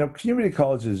 Yeah, community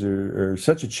colleges are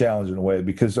such a challenge in a way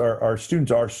because our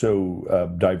students are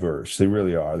so diverse. They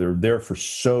really are. They're there for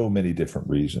so many different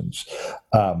reasons.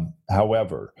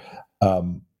 However,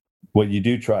 what you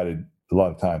do try to a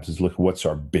lot of times is look at what's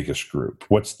our biggest group,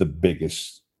 what's the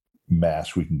biggest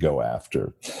mass we can go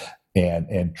after.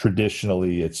 And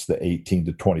traditionally, it's the 18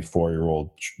 to 24-year-old,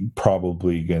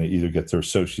 probably going to either get their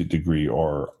associate degree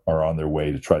or are on their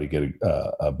way to try to get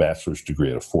a bachelor's degree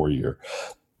at a 4-year.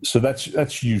 So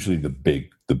that's usually the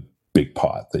big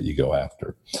pot that you go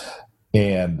after.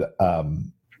 And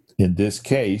in this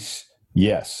case,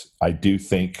 yes, I do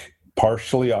think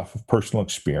partially off of personal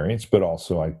experience, but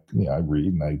also I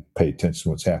read and I pay attention to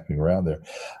what's happening around there.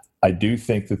 I do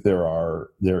think that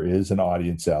there is an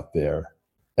audience out there,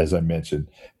 as I mentioned,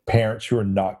 parents who are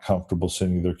not comfortable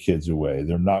sending their kids away.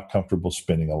 They're not comfortable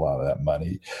spending a lot of that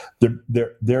money.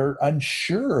 They're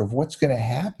unsure of what's going to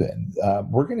happen.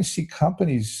 We're going to see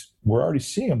companies, we're already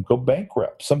seeing them go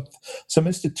bankrupt. Some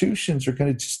institutions are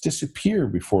going to just disappear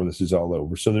before this is all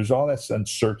over. So there's all that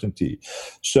uncertainty.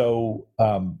 So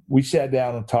we sat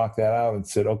down and talked that out and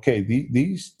said, okay,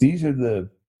 these are the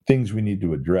things we need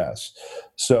to address.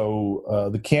 So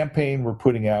the campaign we're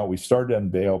putting out, we started to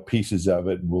unveil pieces of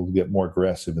it, and we'll get more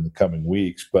aggressive in the coming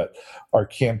weeks. But our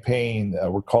campaign,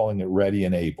 we're calling it Ready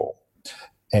and Able.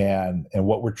 And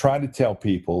what we're trying to tell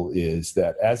people is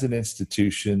that as an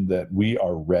institution that we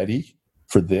are ready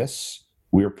for this,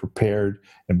 we're prepared,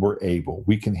 and we're able.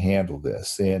 We can handle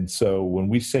this. And so when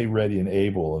we say ready and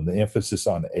able, and the emphasis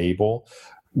on able,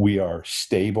 we are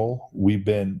stable.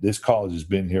 This college has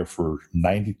been here for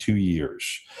 92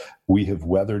 years. We have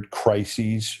weathered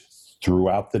crises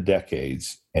throughout the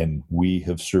decades, and we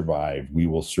have survived. We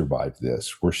will survive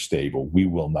this. We're stable. We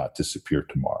will not disappear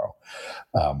tomorrow.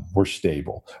 We're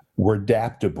stable. We're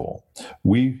adaptable.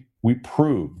 We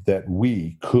proved that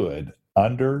we could,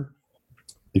 under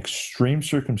extreme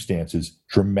circumstances,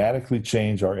 dramatically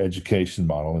change our education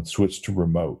model and switch to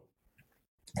remote.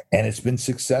 And it's been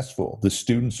successful. The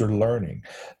students are learning.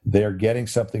 They're getting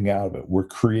something out of it. We're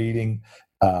creating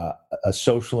a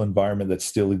social environment that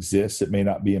still exists. It may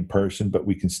not be in person, but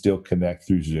we can still connect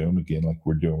through Zoom, again, like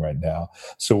we're doing right now.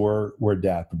 So we're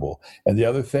adaptable. And the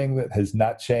other thing that has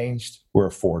not changed, we're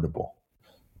affordable.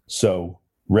 So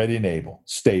ready and able,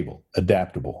 stable,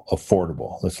 adaptable,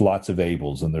 affordable. There's lots of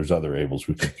ables, and there's other ables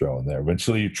we can throw in there.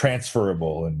 Eventually, you're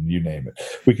transferable, and you name it.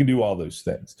 We can do all those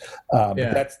things.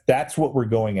 But that's what we're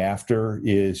going after,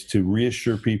 is to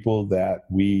reassure people that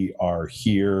we are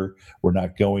here. We're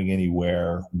not going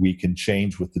anywhere. We can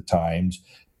change with the times,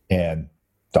 and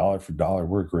dollar for dollar,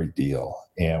 we're a great deal.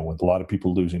 And with a lot of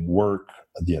people losing work,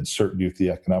 the uncertainty of the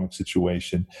economic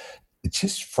situation, it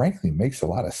just frankly makes a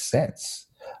lot of sense.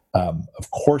 Of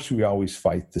course, we always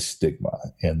fight the stigma,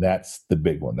 and that's the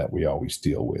big one that we always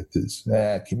deal with is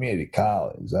community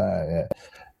college.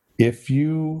 If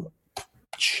you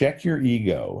check your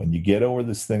ego and you get over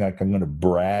this thing, like I'm going to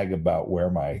brag about where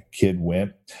my kid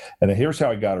went. And here's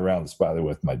how I got around this, by the way,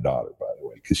 with my daughter, by the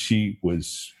way, because she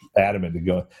was adamant to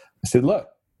go. I said, look,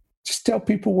 just tell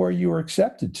people where you were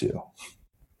accepted to.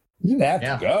 You didn't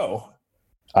have to go.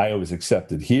 I was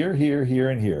accepted here, here, here,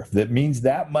 and here. If that means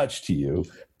that much to you,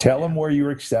 tell them where you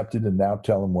were accepted, and now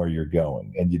tell them where you're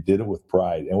going. And you did it with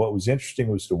pride. And what was interesting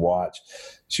was to watch.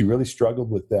 She really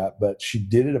struggled with that, but she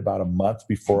did it about a month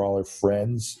before all her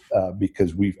friends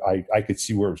because I could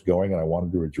see where it was going, and I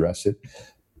wanted to address it.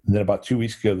 And then about 2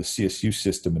 weeks ago, the CSU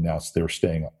system announced they were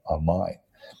staying online.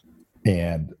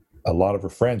 And a lot of her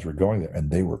friends were going there,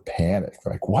 and they were panicked.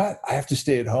 Like, what? I have to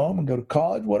stay at home and go to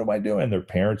college? What am I doing? Their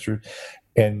parents were...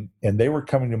 And they were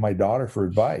coming to my daughter for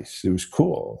advice. It was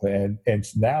cool. And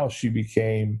now she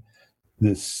became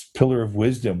this pillar of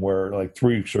wisdom where like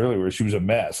 3 weeks earlier where she was a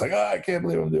mess. Like, I can't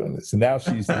believe I'm doing this. And now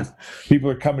people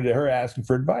are coming to her asking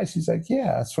for advice. She's like,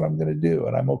 yeah, that's what I'm going to do.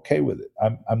 And I'm okay with it.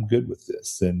 I'm good with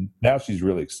this. And now she's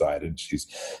really excited. She's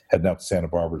heading out to Santa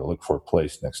Barbara to look for a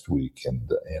place next week.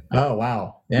 And oh,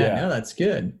 wow. Yeah, no, that's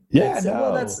good.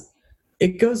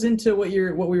 It goes into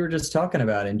what we were just talking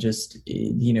about, and just,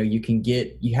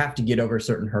 you have to get over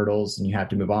certain hurdles and you have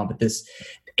to move on. But this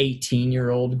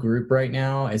 18-year-old group right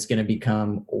now is going to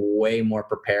become way more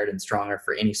prepared and stronger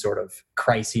for any sort of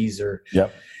crises or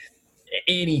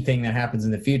anything that happens in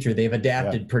the future. They've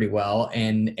adapted pretty well,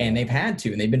 and they've had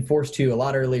to, and they've been forced to a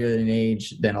lot earlier in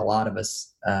age than a lot of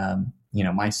us,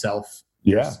 myself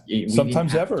Yeah. We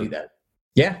Sometimes didn't have ever. to do that.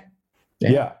 Yeah.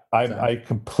 Yeah, I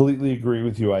completely agree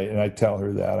with you. I tell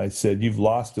her that. I said, you've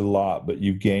lost a lot, but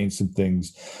you've gained some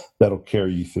things that'll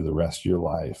carry you through the rest of your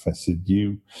life. I said,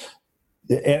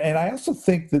 and I also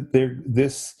think that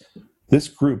this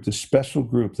group, this special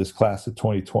group, this class of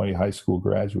 2020 high school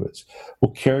graduates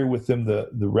will carry with them the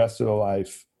rest of their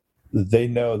life. They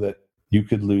know that you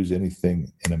could lose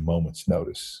anything in a moment's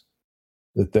notice.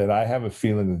 That I have a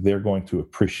feeling that they're going to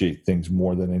appreciate things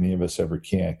more than any of us ever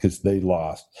can, because they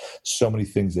lost so many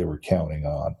things they were counting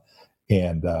on,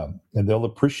 and they'll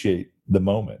appreciate the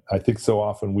moment. I think so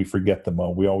often we forget the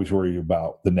moment. We always worry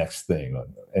about the next thing,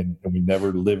 and we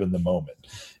never live in the moment.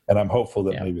 And I'm hopeful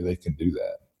that maybe they can do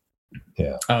that.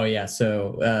 Yeah. Oh yeah.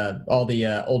 So all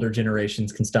the older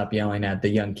generations can stop yelling at the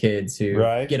young kids who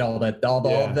get all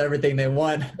everything they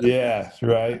want. Yeah.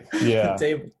 Right. Yeah.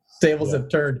 Tables have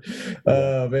turned.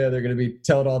 Oh man, they're going to be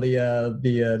telling all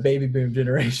the baby boom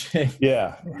generation.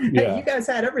 Yeah. Hey, you guys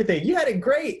had everything. You had it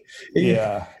great.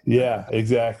 Yeah.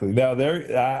 Exactly. Now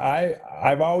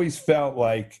I've always felt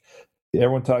like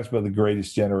everyone talks about the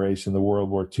greatest generation, the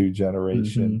World War II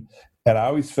generation. Mm-hmm. And I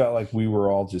always felt like we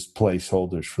were all just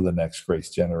placeholders for the next great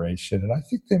generation. And I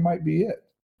think they might be it.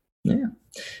 Yeah. And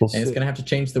it's going to have to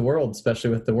change the world, especially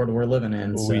with the world we're living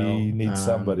in. So, we need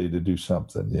somebody to do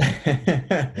something. Yeah.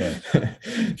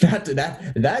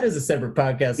 That is a separate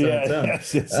podcast on its own.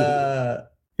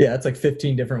 Yes. It's like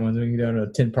 15 different ones. We can go into a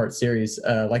 10-part series,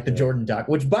 like the Jordan doc,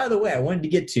 which, by the way, I wanted to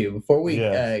get to before we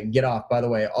get off. By the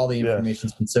way, all the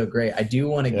information's been so great. I do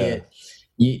want to get...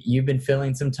 You've been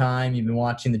filling some time. You've been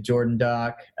watching the Jordan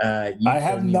doc. I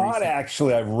have not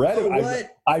actually. I've read it.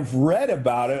 I've read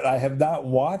about it. I have not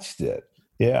watched it.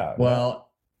 Yeah.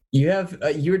 Well, you have.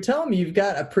 You were telling me you've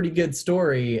got a pretty good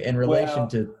story in relation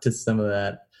to some of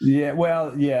that. Yeah.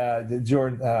 Well, yeah. The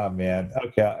Jordan. Oh man.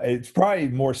 Okay. It's probably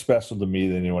more special to me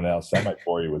than anyone else. I might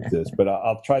bore you with this, but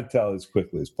I'll try to tell it as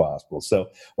quickly as possible. So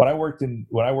when I worked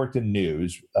in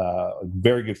news, a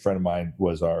very good friend of mine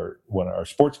was our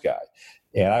sports guy.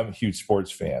 And I'm a huge sports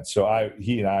fan. So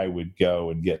he and I would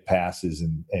go and get passes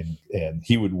and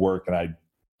he would work and I'd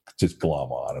just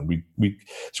glom on. And we'd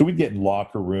get in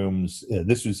locker rooms. I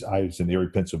was in Erie,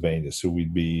 Pennsylvania. So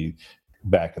we'd be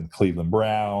back in the Cleveland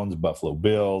Browns, Buffalo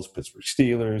Bills, Pittsburgh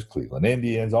Steelers, Cleveland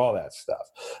Indians, all that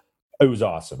stuff. It was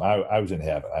awesome. I was in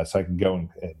heaven. So I could go and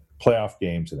playoff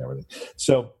games and everything.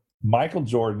 So Michael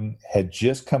Jordan had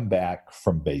just come back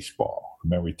from baseball.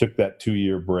 Remember, he took that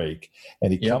 2-year break,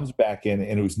 and he comes back in,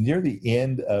 and it was near the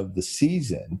end of the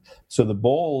season. So the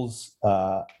Bulls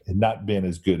had not been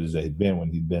as good as they had been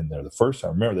when he'd been there the first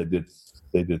time. Remember,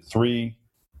 they did three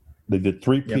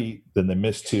peat, then they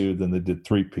missed 2, then they did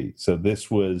 3-peat. So this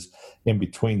was in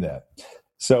between that.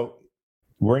 So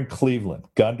we're in Cleveland,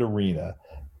 Gund Arena,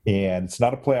 and it's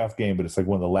not a playoff game, but it's like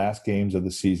one of the last games of the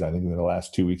season. I think in the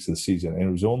last 2 weeks of the season, and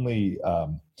it was only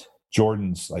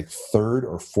Jordan's like 3rd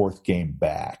or 4th game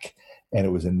back, and it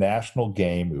was a national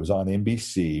game. It was on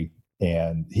NBC,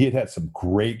 and he had some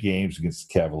great games against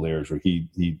the Cavaliers where he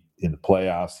in the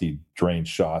playoffs he drained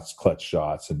shots, clutch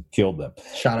shots, and killed them.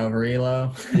 Shot over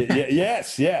Elo.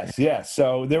 Yes.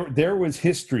 So there was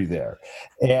history there,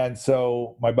 and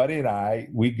so my buddy and I,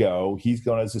 we go. He's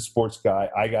going as a sports guy.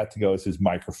 I got to go as his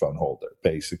microphone holder.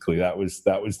 Basically, that was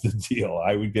the deal.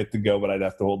 I would get to go, but I'd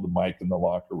have to hold the mic in the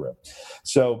locker room.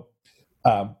 So.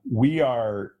 We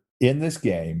are in this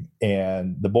game,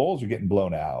 and the Bulls are getting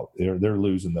blown out. They're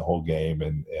losing the whole game,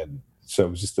 and so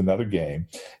it was just another game.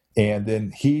 And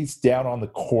then he's down on the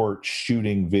court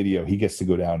shooting video. He gets to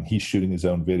go down. He's shooting his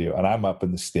own video, and I'm up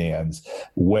in the stands,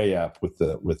 way up with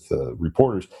the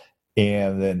reporters.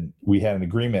 And then we had an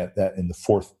agreement that in the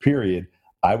 4th period,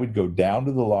 I would go down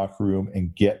to the locker room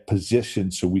and get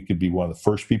positioned so we could be one of the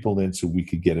first people in, so we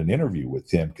could get an interview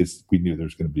with him because we knew there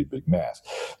was going to be a big mass.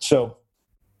 So.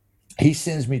 He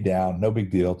sends me down, no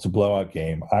big deal. It's a blowout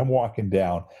game. I'm walking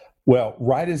down. Well,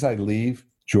 right as I leave,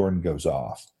 Jordan goes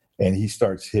off, and he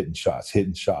starts hitting shots,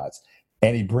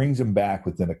 and he brings him back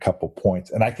within a couple points.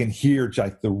 And I can hear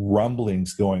like the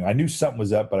rumblings going. I knew something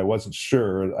was up, but I wasn't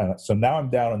sure. So now I'm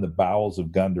down in the bowels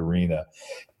of Gund Arena,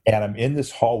 and I'm in this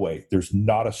hallway. There's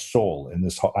not a soul in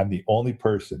this hall. I'm the only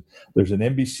person. There's an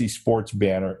NBC Sports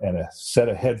banner and a set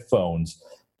of headphones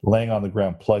laying on the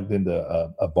ground plugged into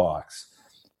a box.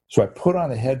 So I put on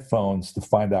the headphones to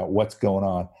find out what's going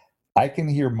on. I can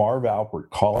hear Marv Alpert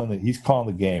he's calling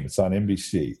the game. It's on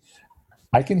NBC.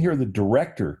 I can hear the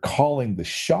director calling the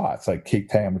shots, like take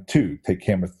camera 2, take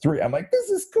camera 3. I'm like, this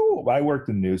is cool. I worked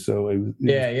in news, so it was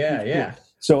Yeah.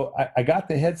 So I got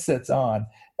the headsets on,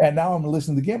 And now I'm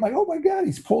listening to the game, like, oh my God,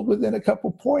 he's pulled within a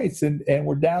couple points, and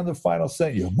we're down the final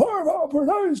set. Marv Albert,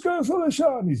 he's going for the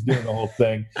shot, and he's doing the whole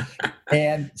thing.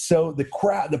 And so the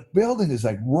crowd, the building is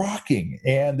like rocking,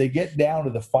 and they get down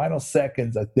to the final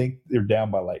seconds. I think they're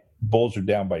down by Bulls are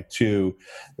down by 2.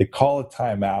 They call a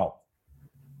timeout,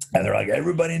 and they're like,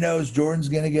 everybody knows Jordan's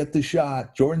going to get the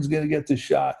shot. Jordan's going to get the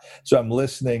shot. So I'm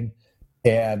listening,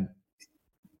 and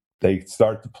they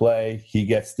start to play. He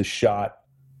gets the shot,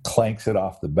 clanks it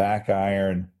off the back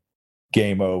iron.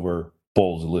 Game over.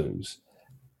 Bulls lose.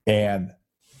 And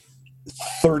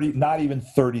not even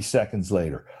 30 seconds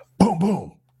later, boom,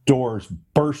 boom, doors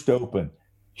burst open.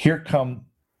 Here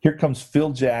comes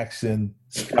Phil Jackson,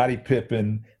 Scottie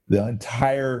Pippen, the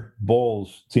entire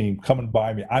Bulls team coming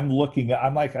by me. I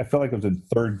feel like I was in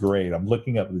 3rd grade. I'm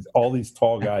looking up at all these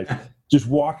tall guys just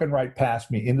walking right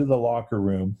past me into the locker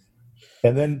room.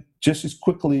 And then just as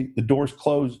quickly, the doors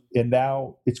close, and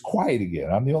now it's quiet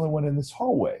again. I'm the only one in this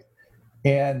hallway.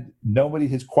 And nobody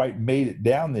has quite made it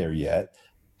down there yet.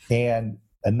 And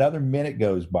another minute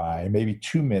goes by, maybe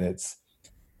 2 minutes,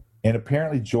 and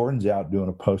apparently Jordan's out doing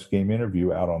a post-game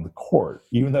interview out on the court.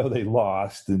 Even though they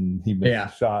lost and he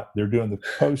missed a shot, they're doing the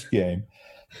post-game.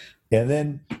 And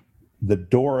then the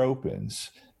door opens,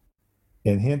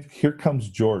 and here comes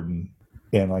Jordan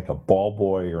and like a ball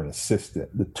boy or an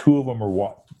assistant. The two of them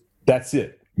are that's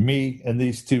it. Me and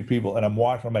these two people, and I'm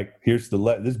watching. I'm like, this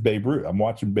is Babe Ruth. I'm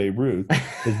watching Babe Ruth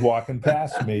is walking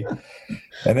past me,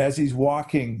 and as he's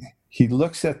walking, he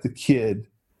looks at the kid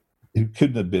who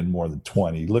couldn't have been more than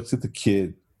 20. He looks at the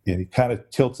kid, and he kind of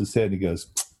tilts his head, and he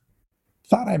goes,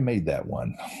 "Thought I made that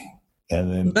one,"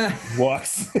 and then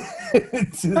walks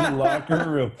into the locker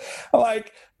room. I'm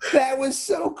like, that was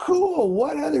so cool.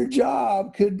 What other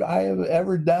job could I have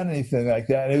ever done anything like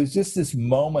that? And it was just this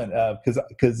moment of,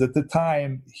 because at the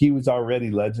time he was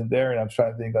already legendary, and I'm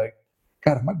trying to think like,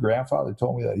 God, if my grandfather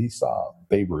told me that he saw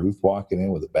Babe Ruth walking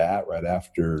in with a bat right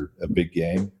after a big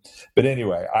game. But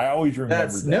anyway, I always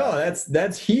remember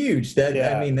that's huge. That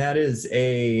that is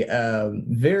a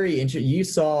very interesting. You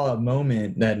saw a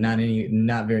moment that not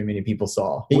very many people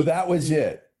saw. Well, that was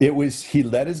it. It was, he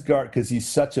let his guard because he's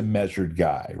such a measured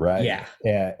guy, right?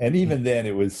 Yeah. And even then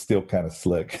it was still kind of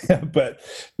slick. but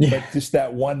just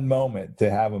that one moment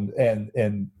to have him,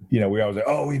 and we always like,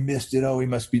 oh, he missed it. Oh, he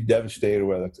must be devastated.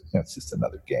 Well, it's just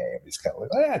another game. He's kind of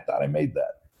like, I thought I made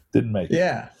that. Didn't make it.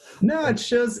 Yeah. No, it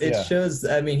shows.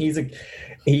 I mean,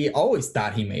 he always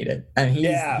thought he made it. And he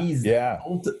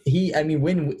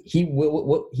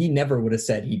never would have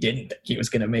said he didn't think he was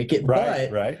going to make it.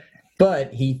 Right.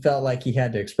 But he felt like he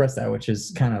had to express that, which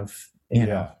is kind of, you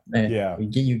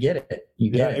get it.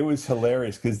 It was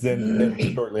hilarious because then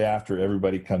shortly after,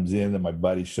 everybody comes in, and my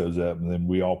buddy shows up, and then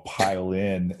we all pile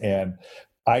in, and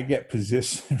I get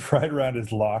positioned right around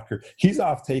his locker. He's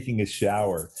off taking a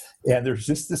shower, and there's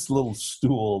just this little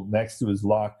stool next to his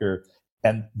locker,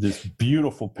 and this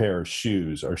beautiful pair of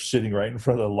shoes are sitting right in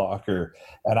front of the locker,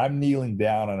 and I'm kneeling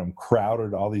down, and I'm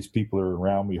crowded. All these people are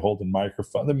around me holding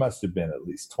microphone. There must have been at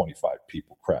least 25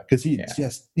 people crowd because he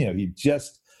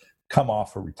just come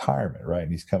off of retirement, right?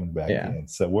 And he's coming back in.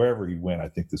 So wherever he went, I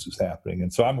think this was happening.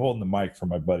 And so I'm holding the mic for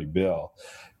my buddy Bill,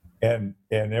 and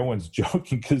everyone's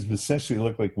joking because essentially it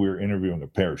looked like we were interviewing a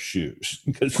pair of shoes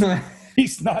because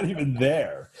he's not even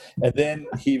there. And then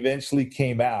he eventually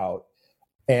came out.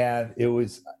 And it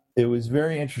was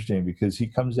very interesting because he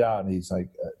comes out and he's like,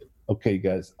 okay,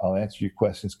 guys, I'll answer your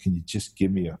questions. Can you just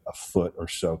give me a foot or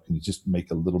so? Can you just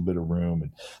make a little bit of room?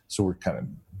 And so we're kind of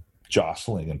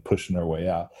jostling and pushing our way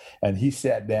out. And he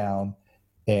sat down,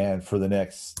 and for the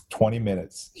next 20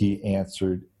 minutes, he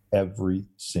answered every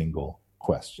single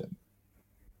question.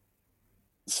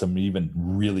 Some even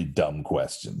really dumb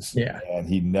questions. Yeah. And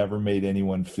he never made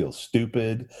anyone feel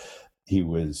stupid. He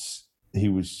was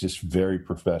just very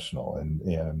professional,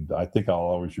 and I think I'll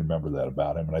always remember that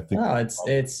about him. And I think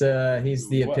he's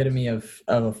the epitome of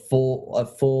a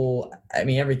full. I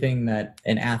mean, everything that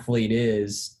an athlete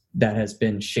is that has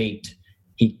been shaped.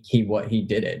 He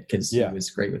did it because he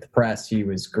was great with the press. He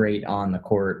was great on the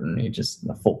court, and he just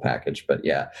the full package. But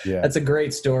that's a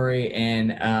great story.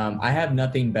 And I have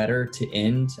nothing better to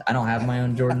end. I don't have my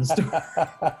own Jordan story,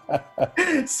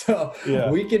 so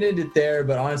we can end it there.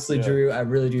 But honestly, Drew, I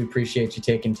really do appreciate you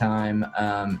taking time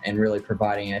and really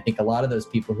providing. And I think a lot of those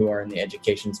people who are in the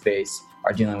education space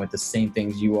are dealing with the same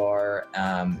things you are,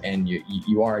 and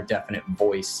you are a definite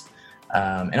voice.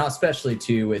 And especially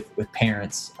too with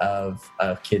parents of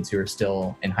kids who are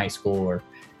still in high school or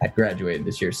had graduated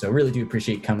this year. So really do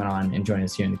appreciate you coming on and joining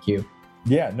us here in the Q.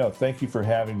 Yeah, no, thank you for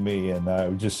having me. And I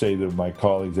would just say to my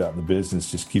colleagues out in the business,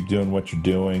 just keep doing what you're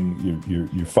doing.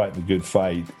 You're fighting a good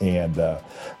fight. And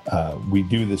we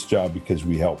do this job because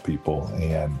we help people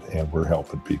and we're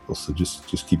helping people. So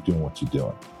just keep doing what you're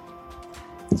doing.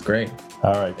 That's great.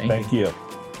 All right. Thank you.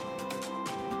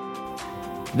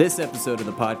 This episode of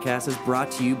the podcast is brought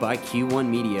to you by Q1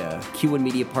 Media. Q1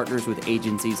 Media partners with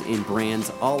agencies and brands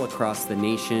all across the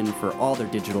nation for all their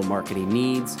digital marketing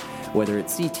needs, whether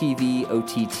it's CTV,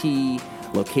 OTT,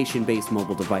 location-based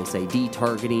mobile device ID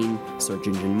targeting, search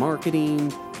engine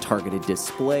marketing, targeted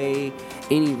display,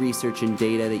 any research and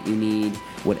data that you need,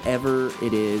 whatever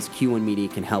it is, Q1 Media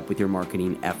can help with your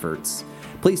marketing efforts.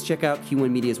 Please check out Q1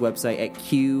 Media's website at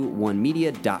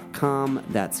q1media.com.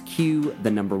 That's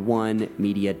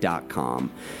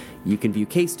q1media.com. You can view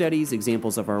case studies,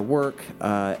 examples of our work,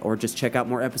 or just check out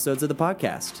more episodes of the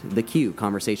podcast, The Q,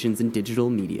 Conversations in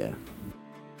Digital Media.